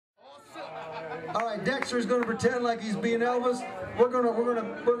All right, Dexter's gonna pretend like he's being Elvis.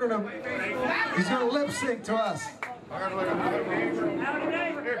 He's gonna lip sync to us. Are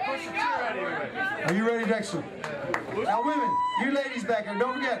you ready, Dexter? Now, women, you ladies back here,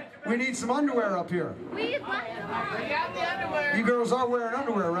 don't forget, we need some underwear up here. We got the underwear. You girls are wearing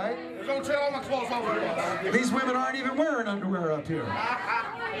underwear, right? Don't tell all my clothes over here. These women aren't even wearing underwear up here.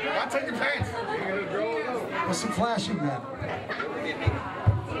 I'm taking pants. There's some flashing then.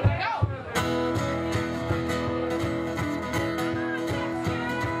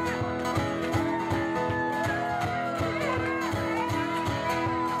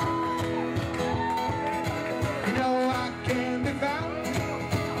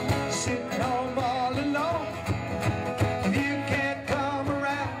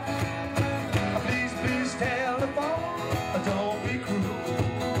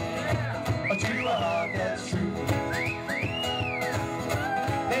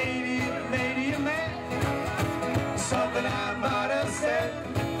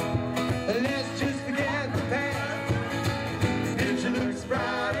 Let's just forget the past. If she looks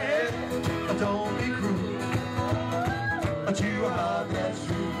bright ahead, don't be cruel. But you are, that's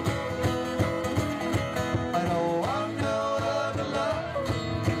true. I don't want no other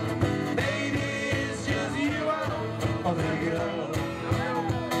love. Baby, it's just you I'll make it up.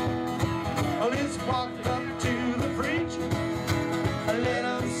 Let's walk up to the preacher and let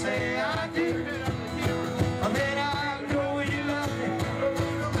him say I do. And then I know you love me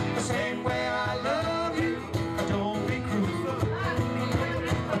the same way I love you. Don't be cruel,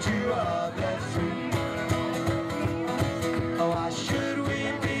 but you are, that's true. Oh, why should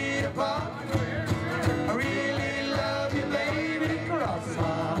we be apart? I really love you, baby. Cross my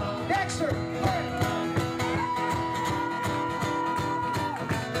heart. Dexter!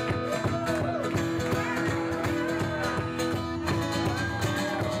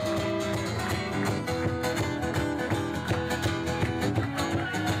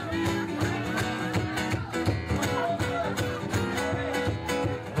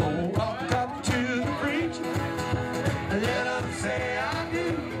 Say I do,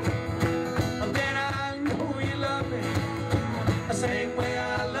 and then I know you love me the same way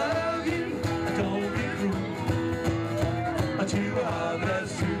I love you. Don't be cruel, but you are,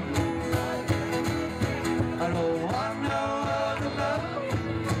 that's true. I don't want no other love.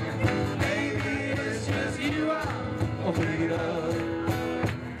 Baby, it's just you I'll pick it up.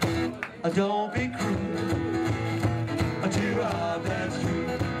 Don't be cruel, but you are, that's true.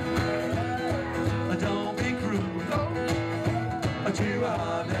 Don't be cruel, but you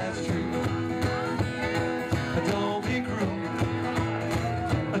are, that's true. Don't be cruel,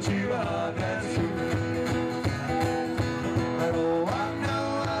 but you are, that's true. I don't want no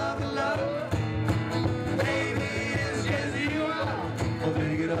other love. Baby, it's just you I'll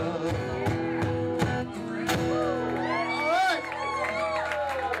pick it up. Alright!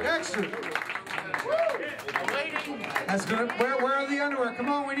 Dexter! That's good. Where are the underwear? Come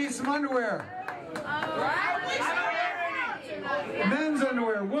on, we need some underwear. Men's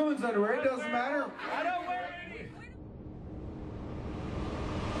underwear, women's underwear, it doesn't